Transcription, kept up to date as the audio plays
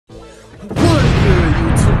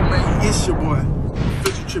It's your boy,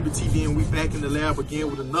 OfficialTrippyTv, and we back in the lab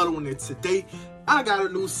again with another one. And today, I got a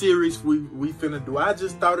new series we finna do. I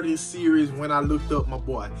just started this series when I looked up my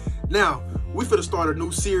boy. Now, we finna start a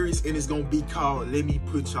new series, and it's gonna be called Let Me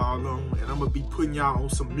Put Y'all On. And I'm gonna be putting y'all on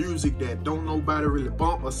some music that don't nobody really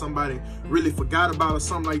bump or somebody really forgot about or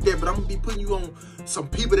something like that. But I'm gonna be putting you on some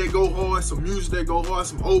people that go hard, some music that go hard,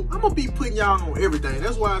 some old. I'm gonna be putting y'all on everything.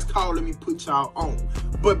 That's why it's called Let Me Put Y'all On.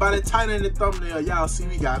 But by the title and the thumbnail, y'all see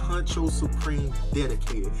we got Huncho Supreme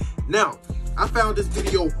Dedicated. Now, I found this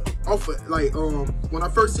video off of, like, when I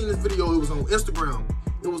first seen this video, it was on Instagram.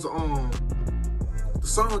 It was the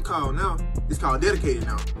song called, now it's called Dedicated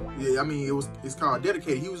now. Yeah, I mean it's called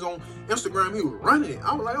Dedicated. He was on Instagram, he was running it.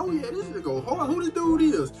 I was like, oh yeah, this nigga go hard. Who this dude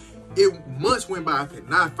is? Months went by, I could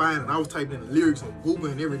not find it. I was typing in the lyrics on Google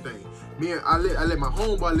and everything. I let my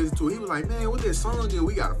homeboy listen to it. He was like, man, what that song is?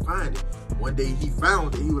 We gotta find it. One day he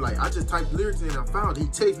found it. He was like, I just typed the lyrics in and I found it. He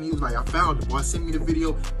texted me, he was like, I found it. Boy, sent me the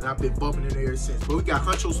video and I've been bumping it ever since. But we got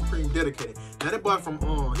Huncho Supreme Dedicated. Now that boy from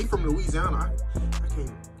he from Louisiana. I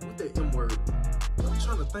can't, what that M word? I'm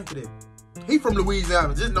trying to think of that. He from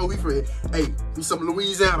Louisiana. Just know he from, hey, he's some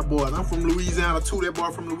Louisiana boys. I'm from Louisiana too. That boy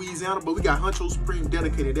from Louisiana. But we got Huncho Supreme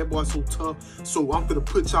Dedicated. That boy so tough. So I'm gonna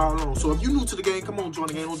put y'all on. So if you new to the game, come on, join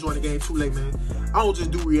the game. Don't join the game too late, man. I don't just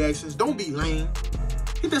do reactions. Don't be lame.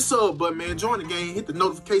 Hit that sub button, man. Join the game. Hit the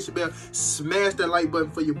notification bell. Smash that like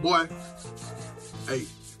button for your boy. Hey,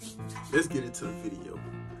 let's get into the video.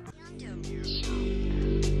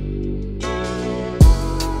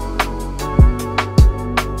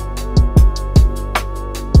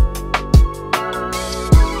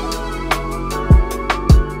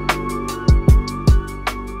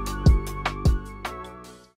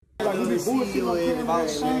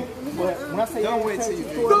 But when I say don't wait till you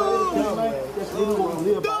do that's really what we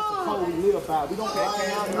live by. It's how we live by. We don't care.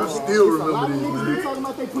 I still remember this, man. Talking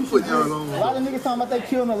about they pushing a lot of niggas talking about they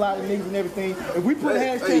killing a lot of niggas and everything. If we put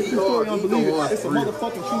hashtag true story on believe it, it's a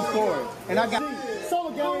motherfucking true story. And I got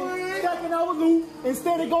Solar Gang stepping out with loot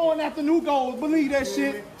instead of going after new goals. Believe that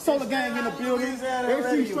shit. Solar Gang in the building.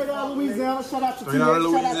 Everything straight out of Louisiana. Shout out to straight out of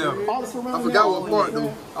Louisiana. I forgot what part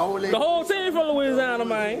though. The whole team from Louisiana,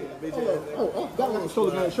 man. Got a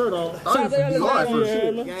Solar Gang shirt on. Shout out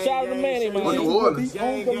to Manny, man.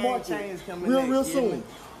 Real soon.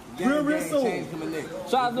 Real soon.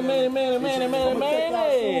 Shout out to Manny.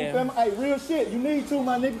 Hey, real shit. You need to,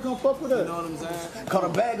 my nigga. Come fuck with us. You know what I'm saying? Caught a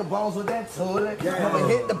bag of bones with that toilet. I'ma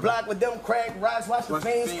hit the block with them crack rocks. Watch the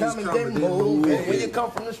things coming, then move. When you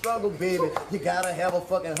come from the struggle, baby, you gotta have a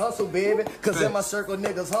fucking hustle, baby. Cause in my circle,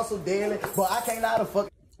 niggas hustle daily. But I can't lie to fuck.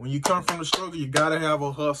 When you come from the struggle, you gotta have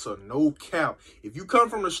a hustle, no cap. If you come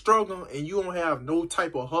from the struggle and you don't have no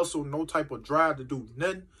type of hustle, no type of drive to do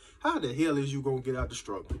nothing, how the hell is you gonna get out the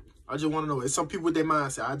struggle? I just want to know. It's some people with that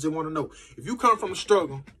mindset. I just want to know. If you come from the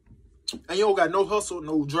struggle and you don't got no hustle,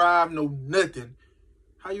 no drive, no nothing,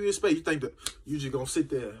 how you expect? You think that you just gonna sit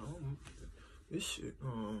there? Oh, this shit,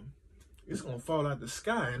 it's gonna fall out the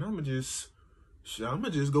sky, and I'ma just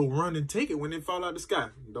go run and take it when it fall out the sky.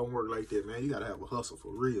 Don't work like that, man. You gotta have a hustle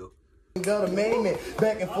for real. Gonna main me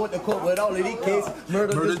back and forth to court with all of these cases.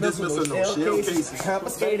 Murder dismissal, no shell cases.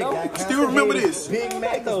 Confiscated, still remember this. Big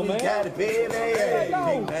Mac, though, man. Got it, baby. Big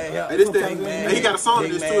Man. Hey, this thing, hey, he got a song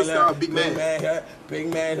in this too. It's called Big Man. Big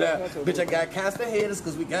Man, bitch, I got constant haters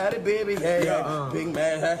cause we got it, baby. Big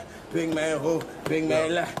Man, Big Man, oh, Big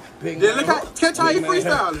Man, Big Man. Yeah, look how, catch how you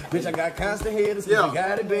freestyling. Bitch, I got constant haters cause we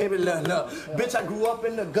got it, baby. Look. Bitch, I grew up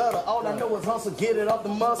in the gutter. All I know is hustle, get it off the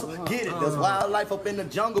muscle. Get it. There's wildlife up in the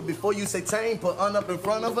jungle before you say tame, put up in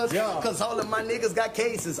front of us. Cause all of my niggas got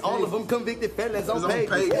cases. All of them convicted felons on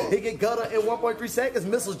paper. He get gutter in 1.3 seconds.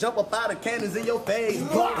 Missiles jump up out of cannons in your face.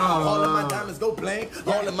 All of my diamonds go blank.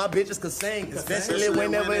 All of my bitches could sing. Especially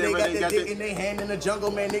whenever they got that dick in their hand in the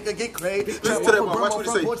jungle, man, nigga get crazy. Listen to that one. Watch what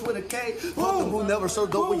he say. Porch with a K. Fuck them who never so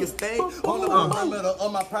dope when you stay. On the perimeter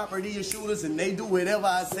of my property is shooters and they do whatever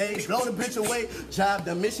I say. Blow the bitch away. Job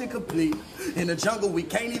the mission complete. In the jungle we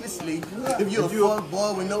can't even sleep. If you a fuck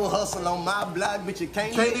boy with no hustle on my block, bitch, you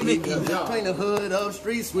can't even eat. Clean the hood up,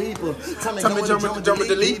 street sweeper. Tell me jump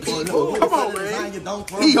delete people. Come on, man.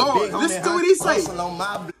 He hard. Listen to what he say.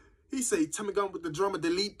 He say, tell me going with the drummer,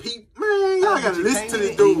 delete peep. Man, y'all gotta listen to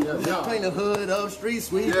this dude. Clean the hood up, street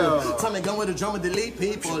sweeper. Tell me going with the drummer, delete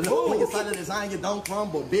people. When you start to design, you don't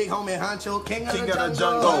crumble. Big homie Huncho, king of the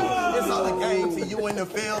jungle. It's all a game to you in the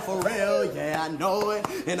field for real. Yeah, I know it.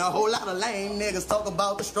 And a whole lot of lame niggas talk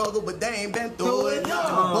about the struggle, but they ain't been through it.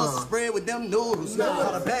 Bust spread with them noodles.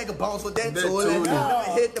 Got a bag of bones with that toilet.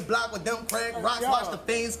 Hit the block with them crack rocks. Watch the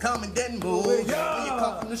things come and then move. When you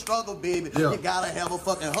come from the struggle, baby, you gotta have a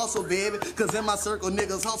fucking hustle. hustle, baby. Cause in my circle,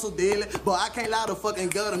 niggas hustle daily. But I can't lie, the fucking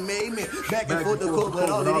gutter made me. Back and forth the court with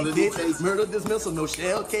all of these bitches. Murder dismissal, no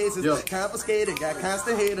shell cases. Confiscated, got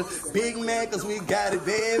constant haters. Big man, cause we got it,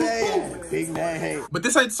 baby. Big man hate. But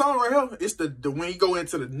this ain't the song right here. It's the when you go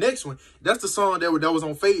into the next one. That's the song that was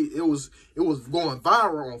on Facebook. It was going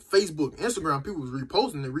viral on Facebook, Instagram. People was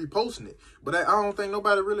reposting it. But I don't think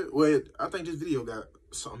nobody really. Well, I think this video got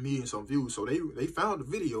some million views. So they found the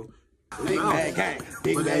video. Big man gang.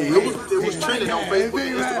 Big man. It was trending on Facebook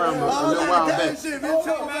and Instagram a little while back.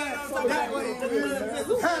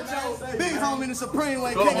 Big homie in the Supreme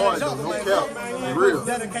way. Go hard though, no cap. Real.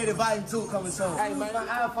 Dedicated volume 2 coming soon. Hey man, my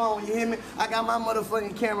iPhone, you hear me? I got my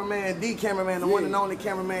motherfucking cameraman, the cameraman, the one and only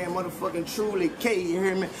cameraman, motherfucking Truly K, you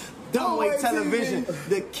hear me? Dumbway Television,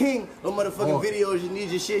 the king of motherfucking videos. You need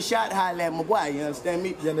your shit shot, holla at my boy, you understand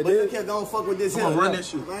me? But look here, gonna fuck with this here. Run that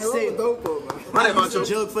shit. Run that, Huncho.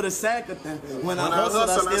 Jug for the sack of thing. When I hustled,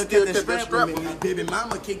 I still kept the strap with me. Baby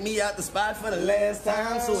mama kicked me out the spot for the last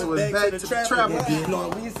time, so it's back to the trap again.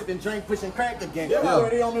 Knowing we sipping drink, pushing crack again.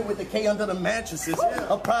 Already on me with the K under the mattresses.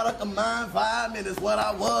 A product of my environment is what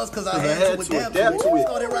I was, cause I had to adapt to it.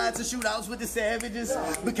 Started riding to shootouts with the savages.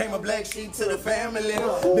 Became a black sheep to the family.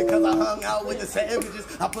 Because I hung out with the savages.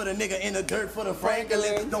 I put a nigga in the dirt for the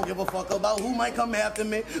Franklin. Don't give a fuck about who might come after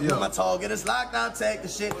me. When my target is locked, I'll take the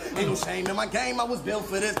shit. Ain't no shame in my game, I was built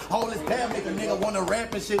for this. All this bad make a nigga wanna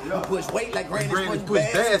rap and shit. I push weight like granny's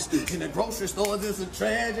push baskets. In the grocery stores, it's a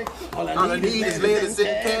tragic. All I need is lettuce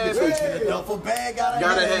and cabbage. In a duffel bag,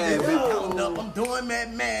 gotta have it. Counting up, I'm doing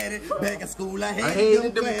mathematics. Back in school, I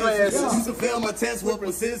hated them classes. Used to fail my tests with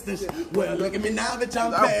persistence. Well, look at me now, bitch,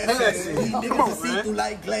 I'm passing. These niggas see through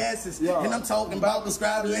like glasses. And I'm talking about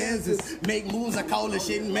prescribed lenses. Make moves, I call this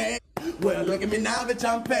shit mad. Well, look at me now, bitch,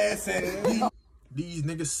 I'm passing. These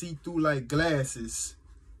niggas see through like glasses.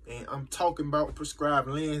 And I'm talking about prescribed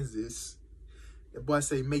lenses. That boy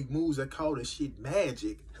say make moves, I call this shit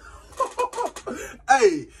magic.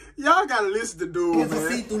 Hey, y'all gotta listen to dude, man.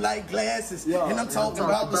 See through like glasses, and I'm talking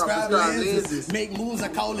about prescribed lenses. Make moves, I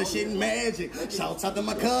call this shit magic. Shout out to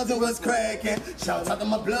my cousin, what's cracking. Shout out to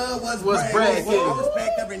my blood, what's bragging. I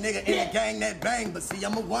respect every nigga in the gang that bang, but see,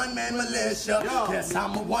 I'm a one-man militia. Yes,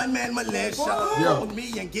 I'm a one-man militia. Roll with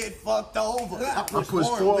me and get fucked over. I push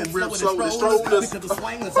forward, whip slow with the strollers. Because the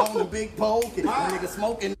swingers on the big poke. Nigga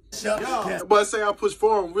smoking. But say I push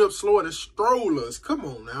forward, whip slower than strollers. Come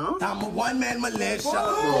on now. I'm a one-man militia.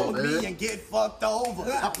 Roll with me and get fucked over.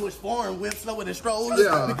 I push forward, whip slower than strollers.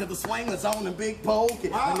 Because the swingers on the big poke. A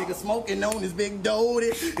nigga smoking on his big doty.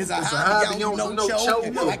 It's a hobby, you don't no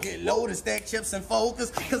choking. I get loaded, stack chips and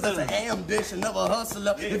focus. Cause that's an ambition of a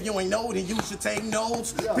hustler. If you ain't know, then you should take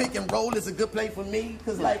notes. Pick and roll is a good play for me.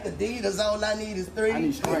 Cause like Adidas, all I need is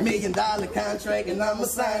 $3 million contract. And I'ma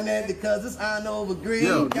sign that because it's on over greed.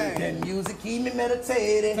 That music keep me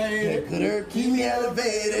meditating. That good herb keep me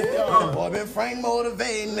elevated. Boy been Frank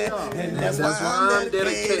motivating me. And that's why I'm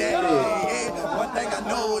dedicated. One thing I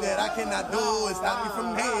know that I cannot do is stop me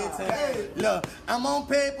from hating. Look, I'm on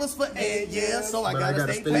papers for 8 years, so I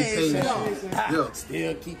gotta stay patient.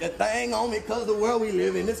 Still keep that thing on me cause the world we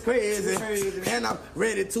live in is crazy. And I'm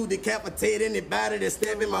ready to decapitate anybody that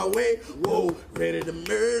step in my way. Whoa, ready to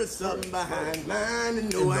murder something behind mine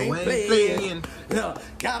and no, I ain't playing. Look,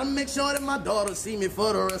 gotta make sure that my daughter see me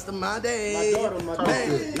for the rest of my day.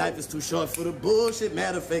 Man, life is too short for the bullshit.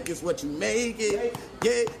 Matter of fact, it's what you make it.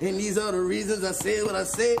 Yeah, and these are the reasons I say what I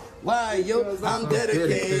say. Why, yo, I'm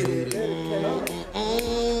dedicated.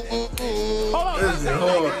 Hold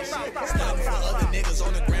on. Stopping for other niggas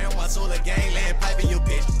on the ground while solar gangland piping your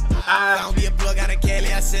bitch. Found me a plug out of Cali.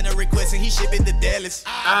 I sent a request and he shipped it to Dallas.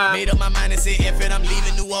 Made up my mind and said, F it, I'm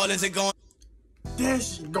leaving New Orleans and going. That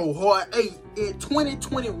shit go hard. Hey, in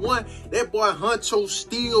 2021, that boy Huncho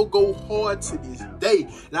still go hard to this day.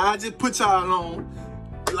 Now I just put y'all on.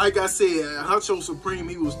 Like I said, Huncho Supreme,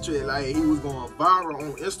 he was going viral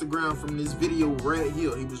on Instagram from this video right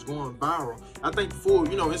here. He was going viral. I think before,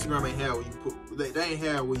 you know, Instagram ain't had where you put, they ain't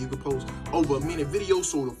had where you could post over a minute video.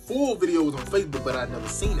 So the full video was on Facebook, but I never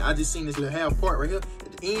seen it. I just seen this little half part right here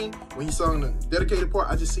at the end when he sung the dedicated part.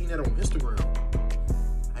 I just seen that on Instagram.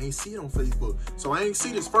 I ain't see it on Facebook. So I ain't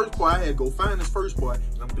see this first part. I had to go find this first part.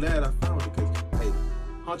 And I'm glad I found it because, hey,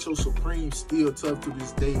 Huncho Supreme still tough to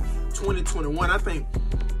this day. 2021, I think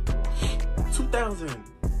 2000.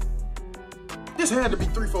 This had to be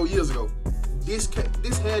 3-4 years ago. This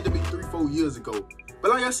had to be 3-4 years ago. But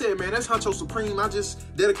like I said, man, that's Huncho Supreme. I just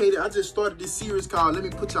started this series called Let Me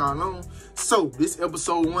Put Y'all On. So, this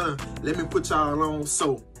episode 1 of Let Me Put Y'all On.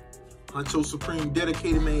 So, Huncho Supreme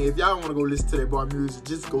dedicated, man. If y'all want to go listen to that boy music,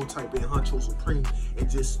 just go type in Huncho Supreme and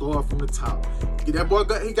just start from the top. Get that boy,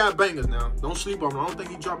 he got bangers now. Don't sleep on him. I don't think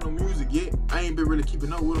he dropped no music yet. I ain't been really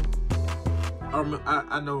keeping up with him.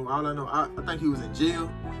 I know, all I know, I think he was in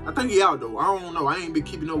jail. I think he out though. I don't know. I ain't been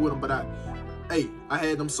keeping up with him, but I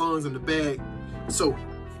had them songs in the bag. So,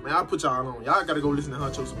 man, I'll put y'all on. Y'all gotta go listen to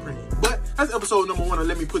Huncho Supreme. But that's episode number 1 of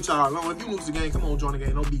Let Me Put Y'all On. If you lose the game, come on, join the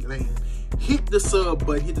game. Don't be lame. Hit the sub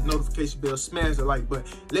button, hit the notification bell, smash the like button.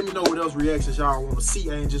 Let me know what else reactions y'all want to see.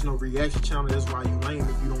 I ain't just no reaction channel. That's why you lame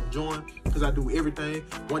if you don't join, because I do everything.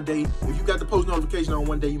 One day, if you got the post notification on,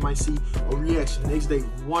 one day you might see a reaction. Next day,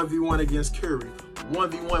 1v1 against Curry,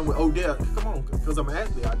 1v1 with Odell. Come on, because I'm an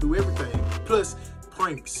athlete. I do everything. Plus,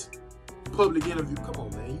 pranks, public interview. Come on,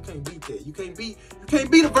 man. You can't beat that. You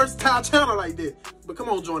can't beat a versatile channel like that. But come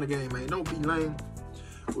on, join the game, man. Don't be lame.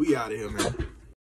 We out of here, man.